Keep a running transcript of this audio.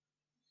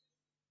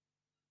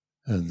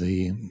At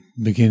the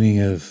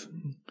beginning of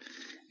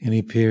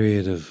any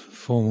period of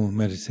formal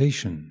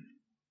meditation,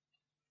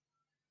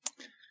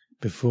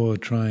 before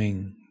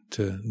trying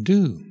to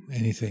do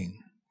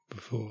anything,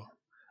 before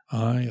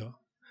I or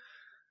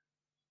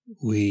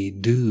we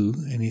do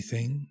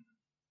anything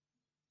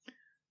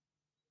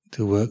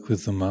to work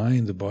with the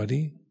mind, the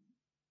body,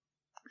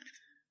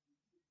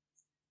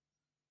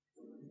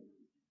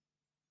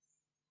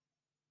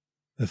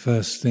 the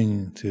first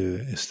thing to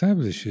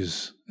establish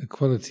is a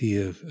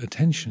quality of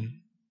attention,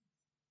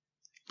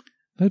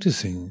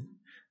 noticing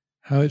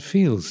how it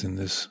feels in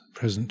this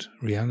present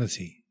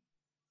reality.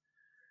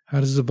 How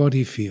does the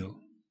body feel?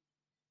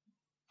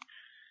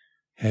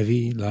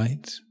 Heavy,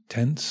 light,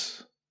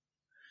 tense,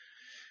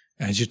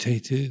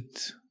 agitated,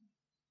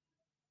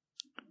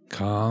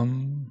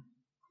 calm,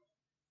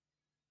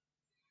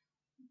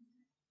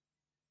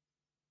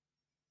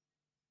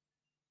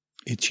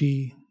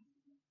 itchy?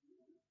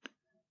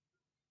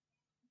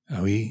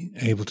 Are we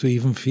able to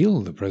even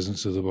feel the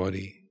presence of the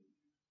body?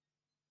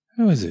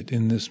 How is it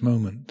in this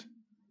moment?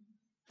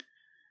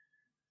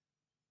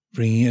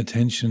 Bringing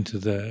attention to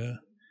the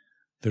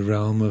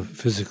realm of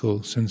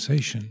physical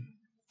sensation.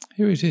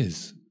 Here it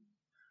is,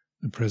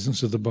 the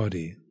presence of the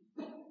body.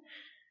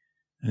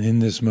 And in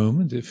this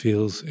moment it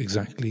feels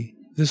exactly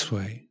this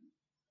way.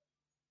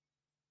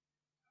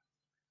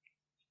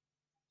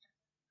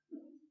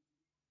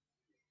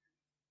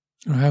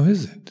 Or how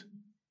is it?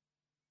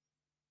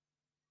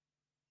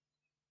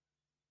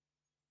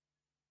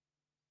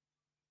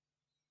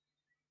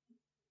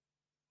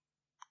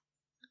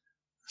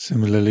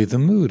 Similarly, the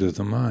mood of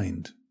the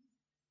mind.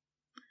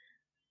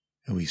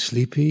 Are we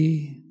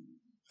sleepy,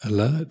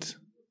 alert?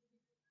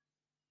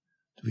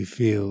 Do we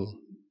feel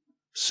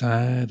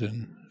sad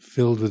and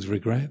filled with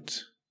regret,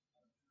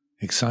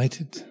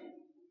 excited,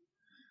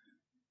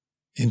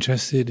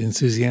 interested,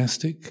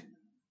 enthusiastic?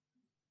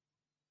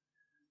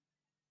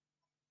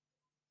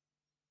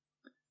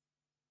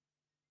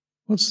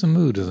 What's the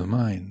mood of the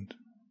mind?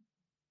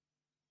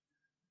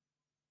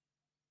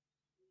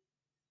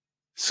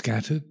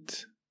 Scattered,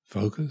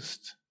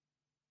 focused?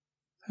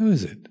 How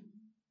is it?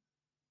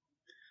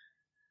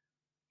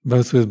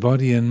 Both with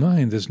body and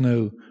mind, there's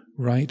no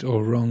right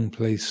or wrong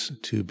place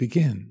to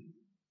begin.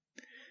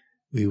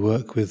 We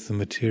work with the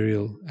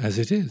material as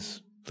it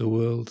is, the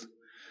world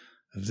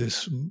of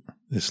this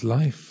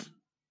life,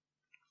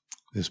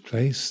 this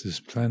place, this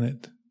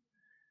planet,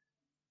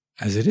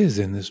 as it is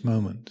in this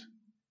moment.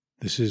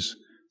 This is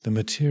the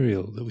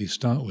material that we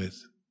start with,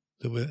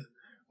 that we're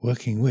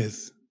working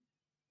with.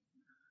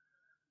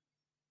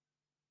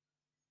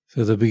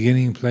 So the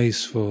beginning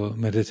place for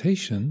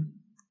meditation,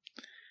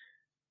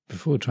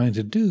 before trying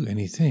to do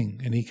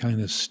anything, any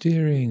kind of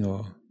steering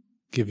or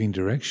giving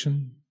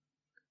direction,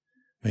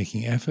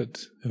 making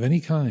effort of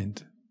any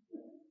kind,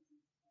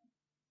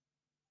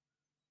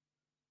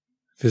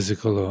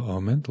 physical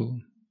or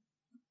mental,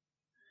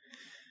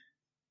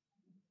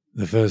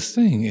 the first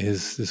thing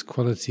is this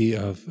quality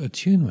of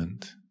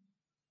attunement,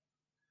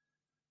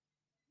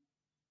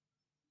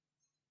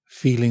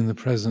 feeling the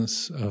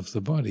presence of the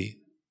body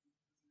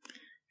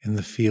in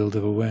the field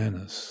of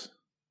awareness.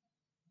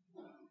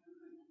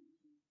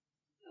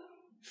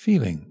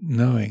 Feeling,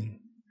 knowing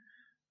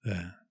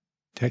the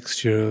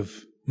texture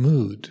of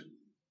mood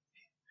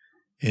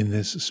in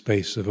this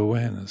space of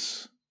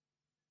awareness.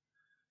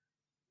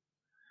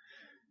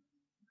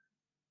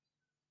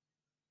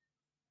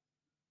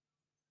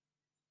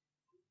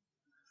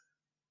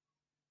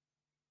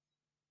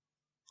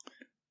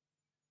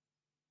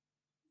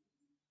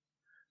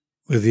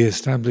 With the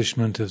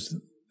establishment of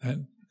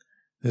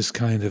this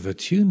kind of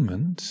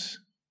attunement,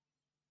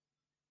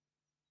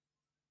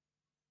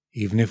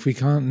 even if we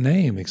can't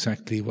name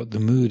exactly what the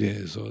mood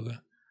is or what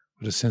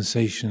a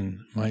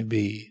sensation might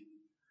be,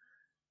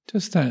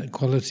 just that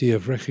quality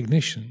of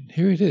recognition.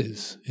 Here it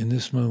is, in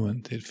this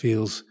moment, it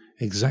feels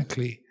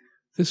exactly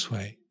this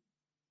way.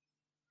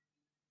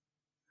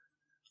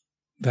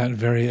 That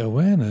very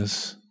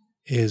awareness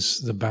is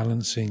the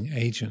balancing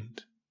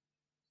agent.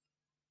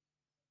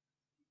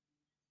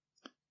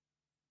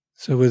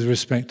 So with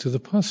respect to the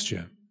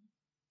posture,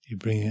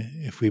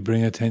 if we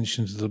bring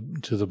attention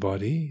to the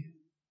body,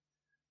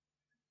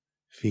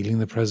 feeling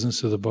the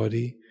presence of the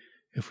body,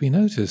 if we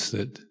notice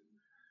that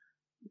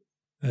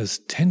there's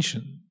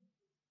tension,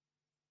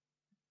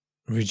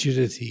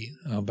 rigidity,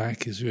 our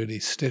back is really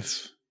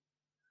stiff,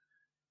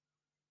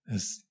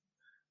 there's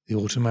the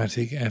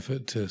automatic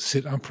effort to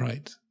sit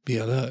upright, be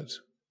alert.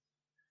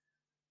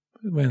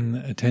 But when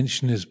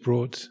attention is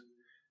brought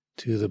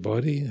to the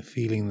body,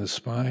 feeling the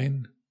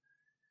spine,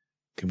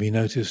 can be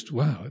noticed,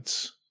 wow,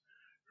 it's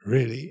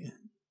really,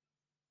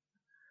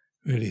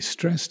 really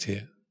stressed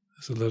here.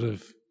 There's a lot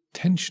of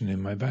tension in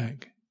my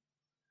back.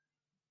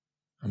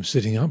 I'm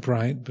sitting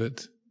upright,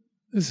 but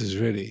this is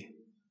really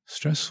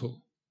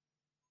stressful,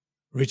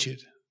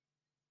 rigid,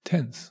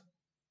 tense.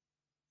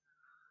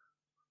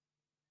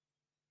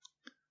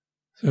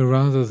 So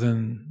rather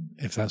than,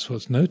 if that's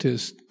what's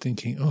noticed,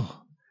 thinking,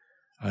 oh,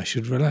 I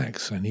should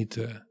relax, I need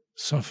to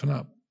soften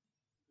up,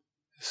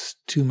 it's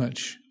too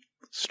much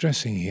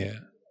stressing here.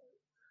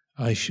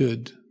 I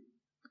should.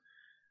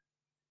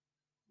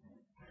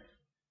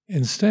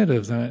 Instead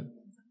of that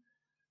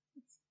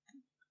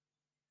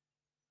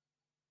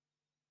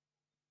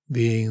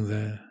being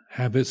the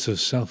habits of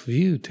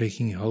self-view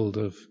taking hold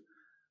of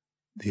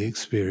the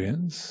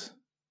experience,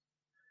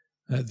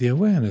 let the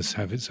awareness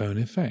have its own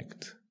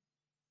effect.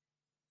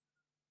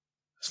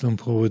 As Luang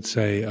Por would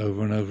say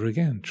over and over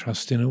again,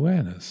 trust in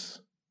awareness.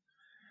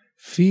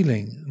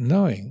 Feeling,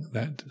 knowing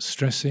that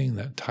stressing,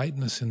 that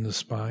tightness in the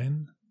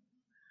spine,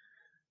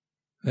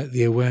 let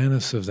the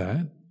awareness of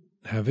that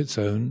have its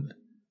own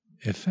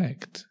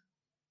effect.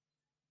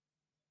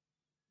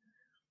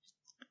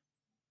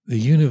 The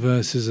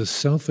universe is a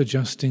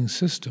self-adjusting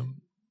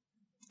system,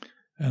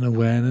 and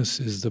awareness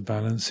is the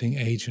balancing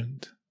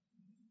agent.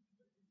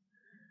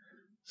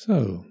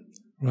 So,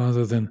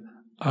 rather than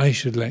I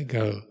should let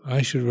go,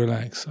 I should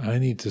relax, I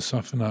need to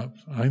soften up,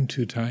 I'm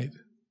too tight,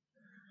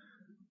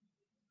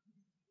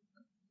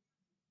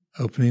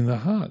 opening the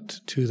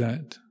heart to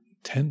that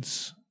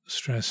tense,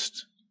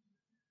 stressed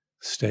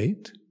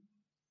state.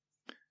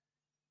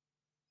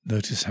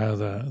 Notice how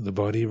the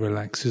body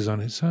relaxes on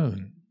its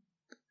own.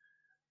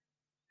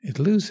 It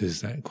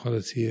loses that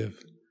quality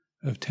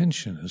of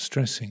tension, of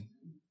stressing.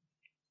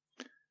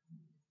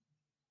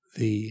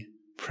 The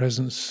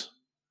presence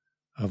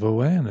of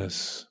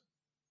awareness,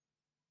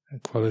 a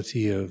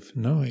quality of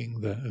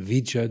knowing, the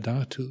vijja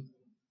dhatu,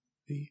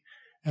 the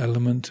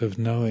element of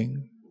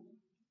knowing,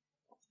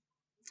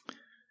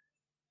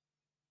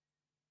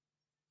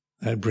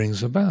 that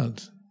brings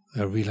about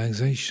the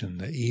relaxation,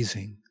 the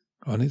easing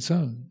on its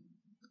own.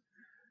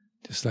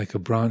 Just like a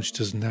branch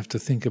doesn't have to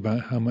think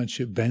about how much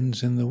it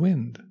bends in the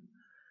wind.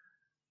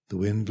 The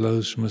wind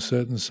blows from a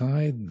certain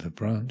side, the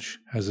branch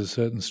has a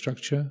certain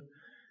structure,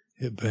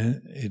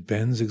 it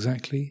bends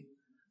exactly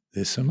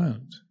this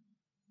amount.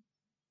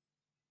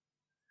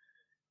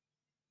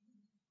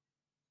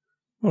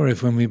 Or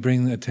if when we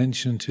bring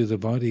attention to the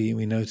body,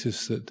 we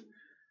notice that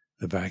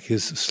the back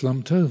is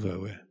slumped over,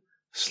 we're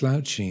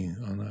slouching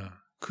on a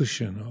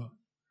cushion or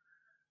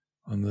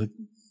on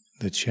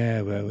the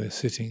chair where we're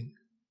sitting,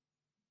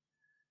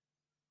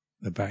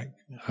 the back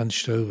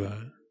hunched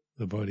over,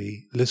 the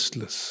body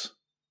listless,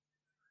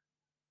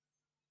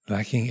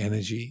 lacking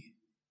energy.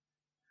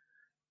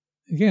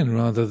 Again,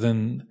 rather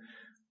than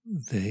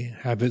the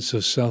habits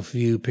of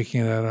self-view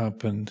picking that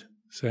up and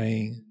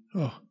saying,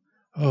 oh,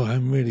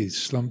 I'm really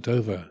slumped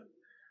over,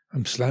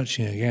 I'm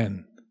slouching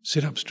again,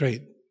 sit up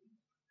straight.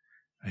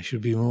 I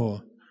should be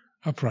more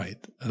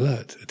upright,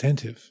 alert,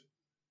 attentive.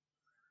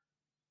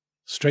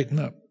 Straighten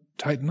up,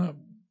 tighten up.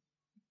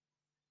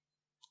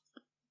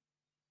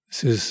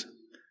 This is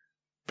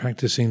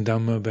practicing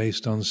Dhamma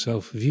based on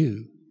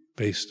self-view,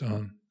 based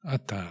on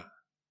atta.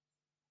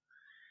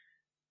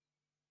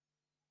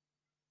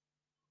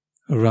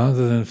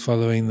 Rather than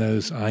following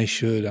those I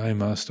should, I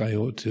must, I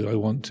ought to, I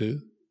want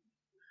to,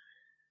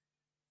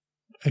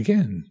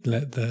 again,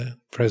 let the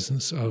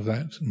presence of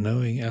that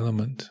knowing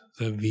element,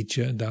 the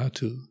vijja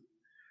dhatu,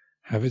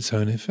 have its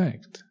own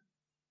effect.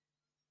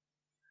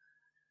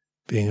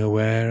 Being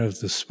aware of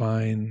the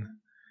spine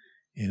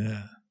in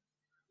a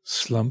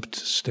slumped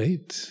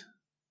state,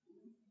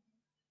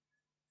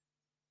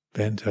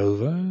 bent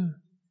over,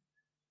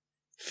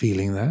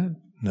 feeling that,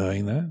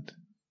 knowing that.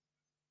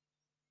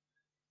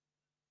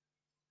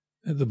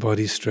 Let the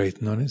body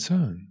straighten on its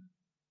own.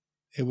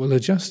 It will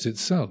adjust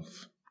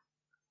itself.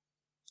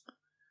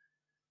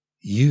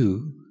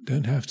 You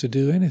don't have to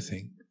do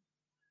anything.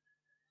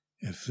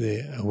 If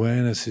the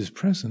awareness is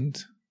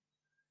present,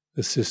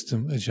 the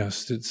system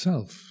adjusts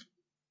itself,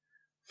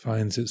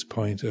 finds its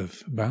point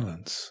of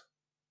balance.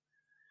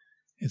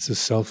 It's a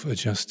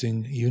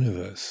self-adjusting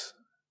universe.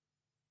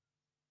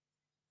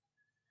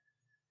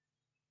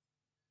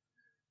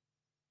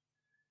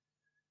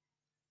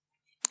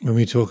 When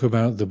we talk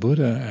about the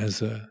Buddha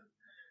as an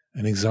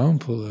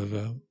example of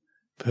a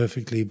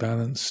perfectly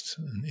balanced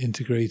and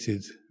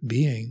integrated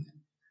being,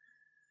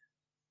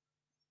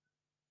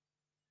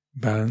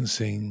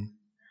 balancing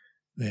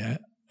the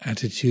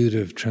attitude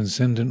of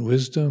transcendent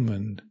wisdom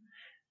and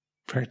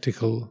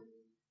practical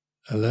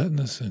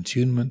alertness and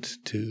attunement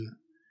to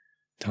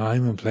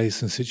time and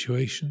place and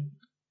situation,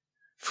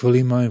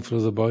 fully mindful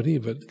of the body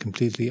but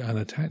completely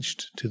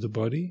unattached to the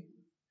body.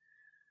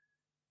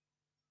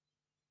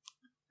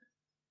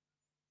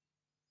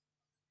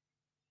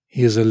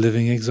 He is a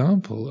living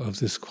example of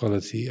this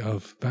quality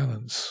of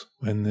balance.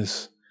 When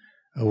this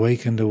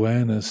awakened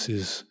awareness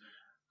is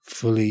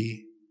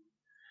fully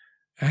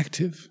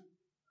active,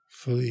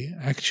 fully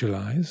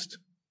actualized,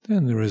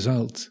 then the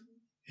result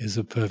is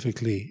a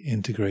perfectly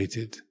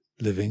integrated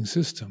living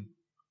system.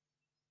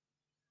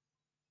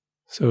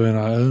 So in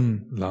our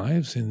own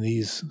lives, in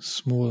these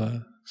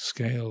smaller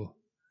scale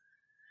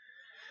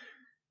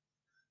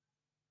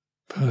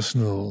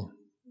personal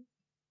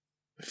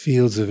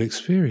fields of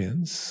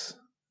experience,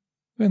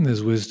 when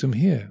there's wisdom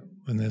here,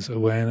 when there's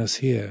awareness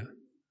here,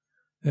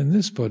 then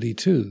this body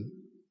too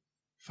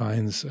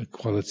finds a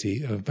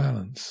quality of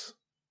balance.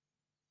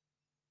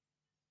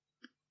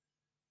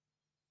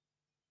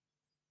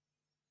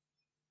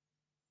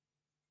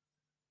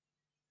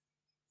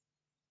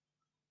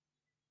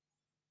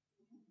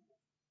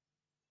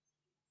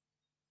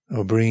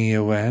 Or bringing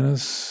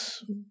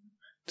awareness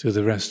to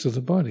the rest of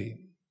the body,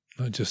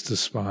 not just the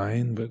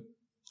spine, but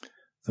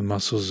the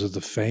muscles of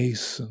the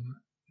face and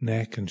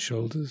neck and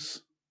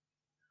shoulders.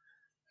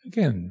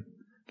 Again,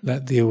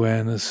 let the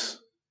awareness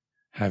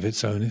have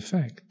its own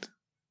effect.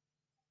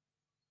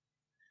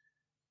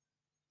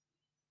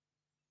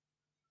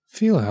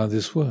 Feel how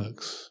this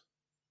works.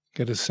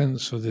 Get a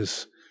sense for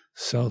this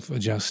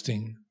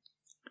self-adjusting,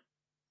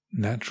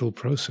 natural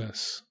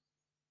process.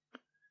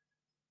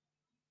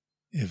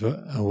 If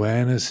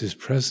awareness is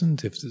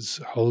present, if it's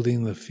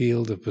holding the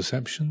field of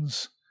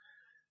perceptions,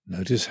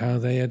 notice how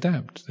they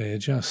adapt, they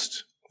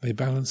adjust, they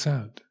balance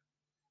out.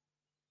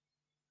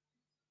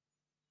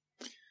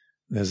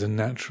 There's a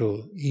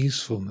natural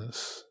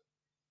easefulness,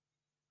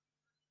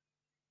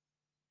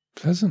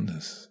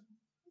 pleasantness,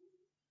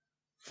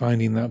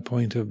 finding that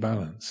point of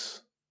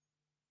balance.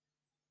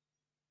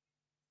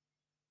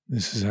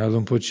 This is how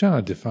Luang Por Chah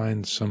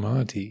defines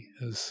samadhi,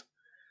 as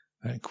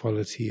that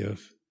quality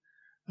of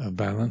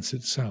balance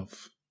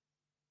itself.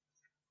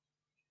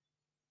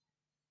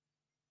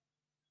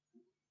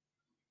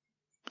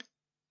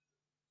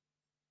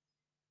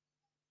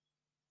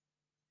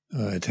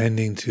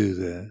 Attending to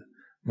the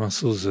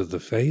muscles of the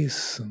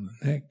face and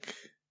the neck,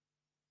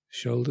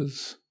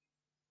 shoulders,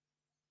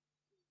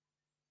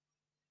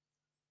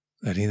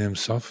 letting them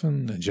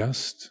soften,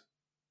 adjust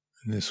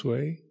in this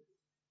way.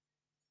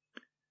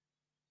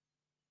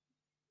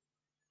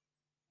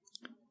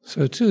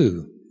 So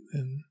too,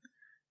 in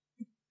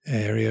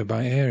area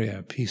by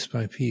area, piece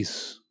by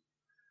piece,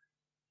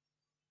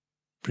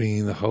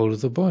 bringing the whole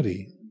of the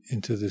body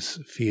into this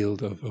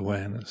field of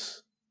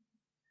awareness.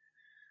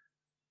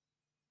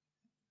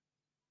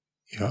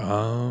 Your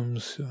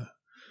arms,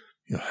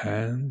 your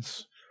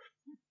hands,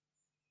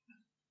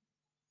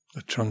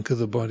 the trunk of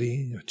the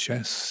body, your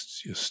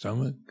chest, your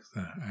stomach,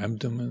 the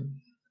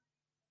abdomen.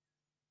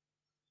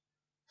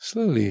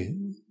 Slowly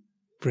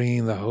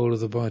bringing the whole of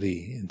the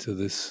body into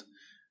this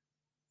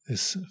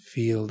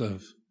field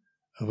of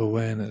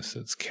awareness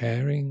that's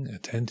caring,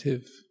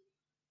 attentive,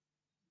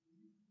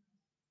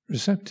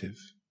 receptive,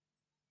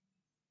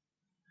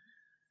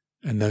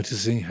 and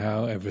noticing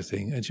how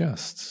everything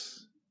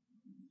adjusts.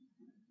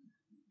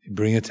 You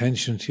bring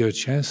attention to your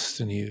chest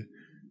and you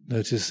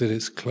notice that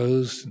it's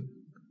closed and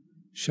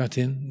shut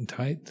in and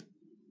tight,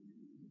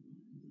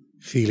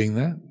 feeling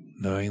that,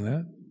 knowing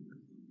that,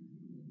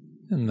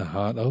 and the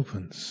heart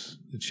opens,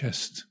 the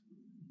chest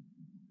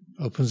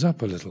opens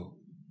up a little.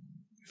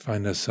 We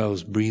find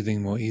ourselves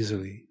breathing more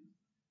easily.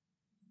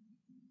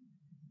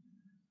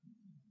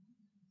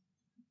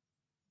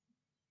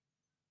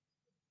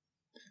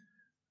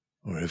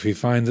 Or if we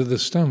find that the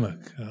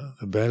stomach,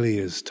 the belly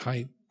is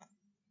tight,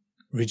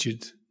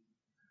 rigid,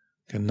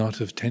 a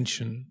knot of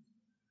tension,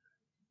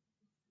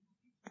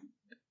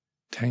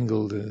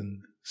 tangled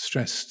and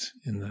stressed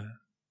in the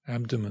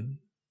abdomen,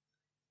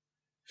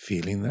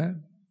 feeling that,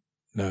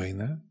 knowing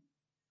that.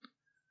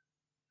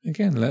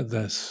 Again, let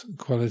this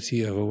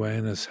quality of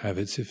awareness have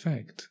its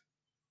effect.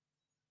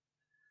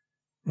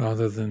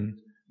 Rather than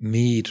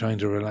me trying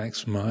to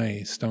relax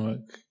my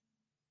stomach,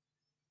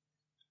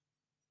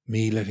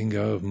 me letting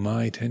go of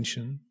my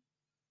tension,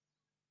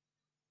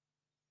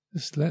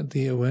 just let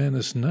the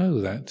awareness know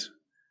that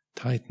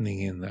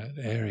tightening in that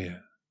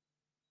area.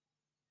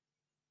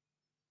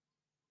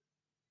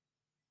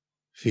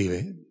 Feel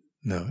it,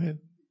 know it.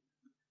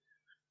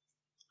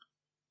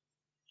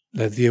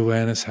 Let the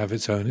awareness have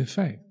its own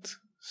effect,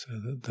 so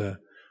that the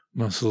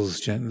muscles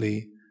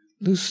gently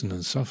loosen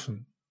and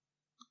soften.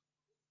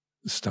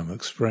 The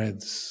stomach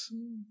spreads,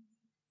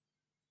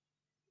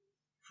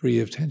 free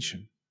of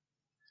tension.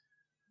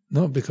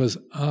 Not because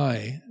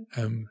I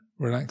am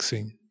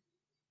relaxing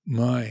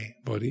my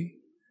body,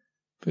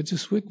 but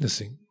just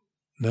witnessing,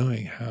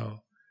 knowing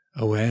how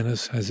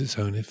awareness has its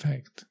own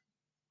effect.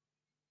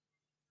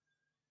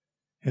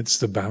 It's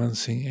the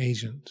balancing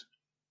agent.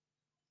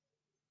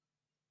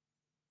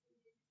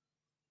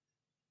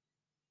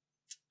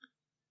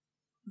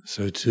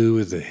 So too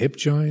with the hip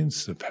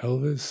joints, the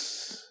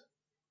pelvis,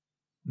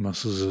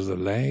 muscles of the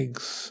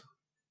legs,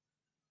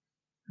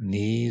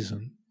 knees,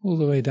 and all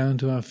the way down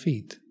to our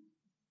feet.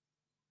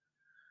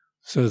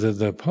 So that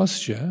the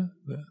posture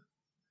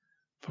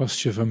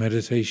for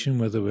meditation,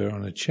 whether we're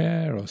on a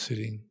chair or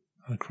sitting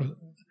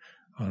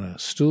on a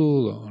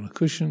stool or on a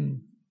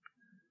cushion,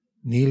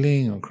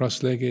 kneeling or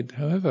cross-legged,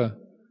 however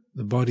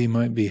the body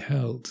might be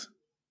held,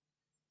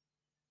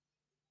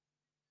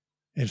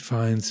 it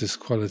finds this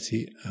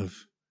quality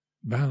of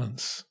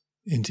balance,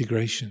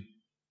 integration,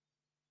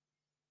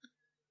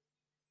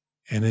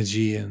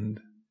 energy and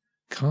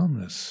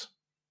calmness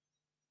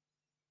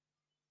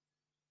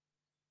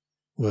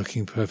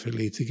working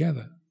perfectly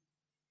together.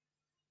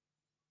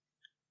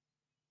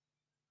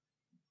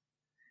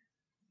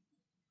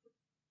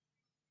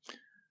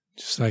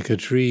 Just like a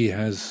tree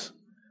has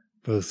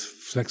both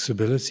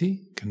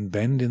flexibility, can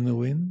bend in the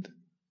wind,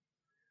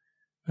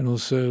 and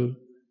also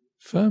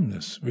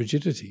firmness,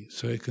 rigidity,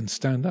 so it can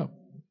stand up,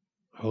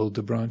 hold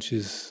the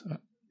branches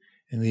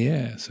in the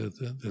air so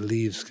that the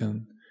leaves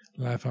can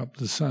lap up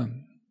the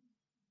sun.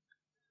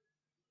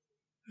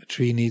 A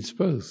tree needs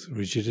both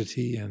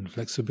rigidity and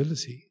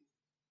flexibility.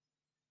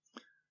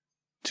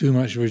 Too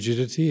much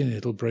rigidity and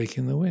it'll break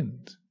in the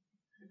wind.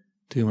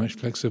 Too much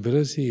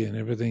flexibility and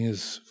everything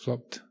is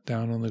flopped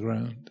down on the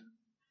ground.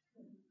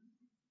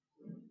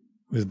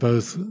 With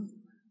both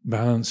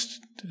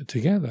balanced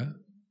together,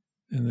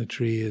 then the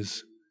tree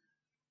is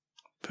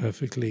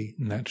perfectly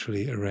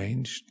naturally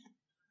arranged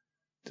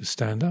to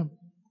stand up,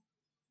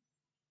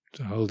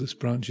 to hold its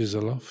branches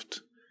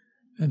aloft,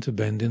 and to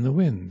bend in the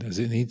wind as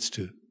it needs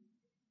to.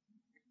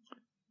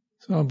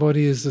 So our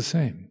body is the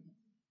same.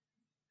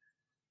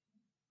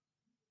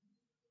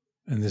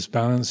 And this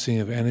balancing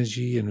of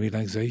energy and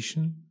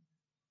relaxation,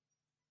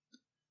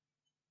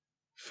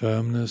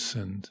 firmness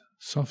and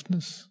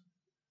softness,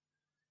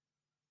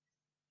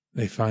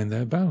 they find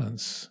their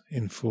balance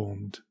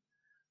informed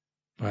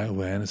by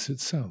awareness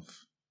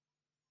itself,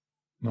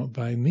 not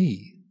by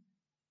me,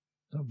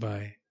 not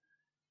by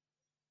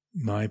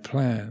my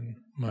plan,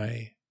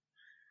 my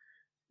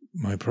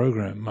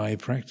program, my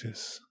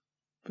practice,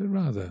 but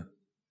rather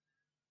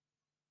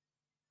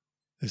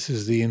this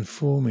is the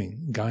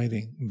informing,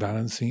 guiding,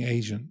 balancing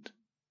agent.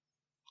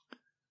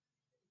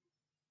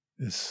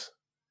 This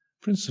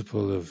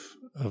principle of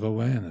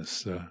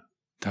awareness, the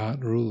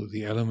Dhat rule,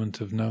 the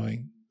element of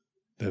knowing,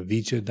 the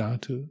Vijja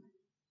Dhatu.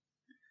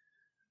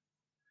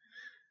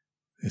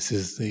 This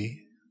is the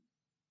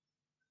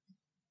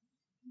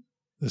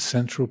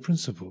central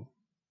principle,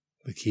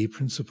 the key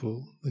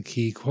principle, the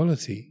key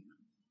quality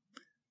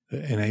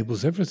that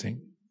enables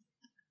everything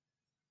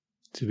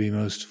to be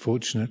most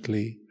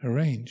fortunately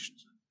arranged,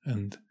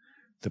 and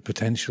the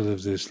potential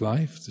of this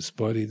life, this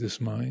body,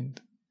 this mind,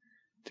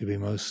 to be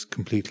most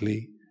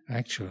completely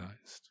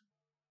actualized.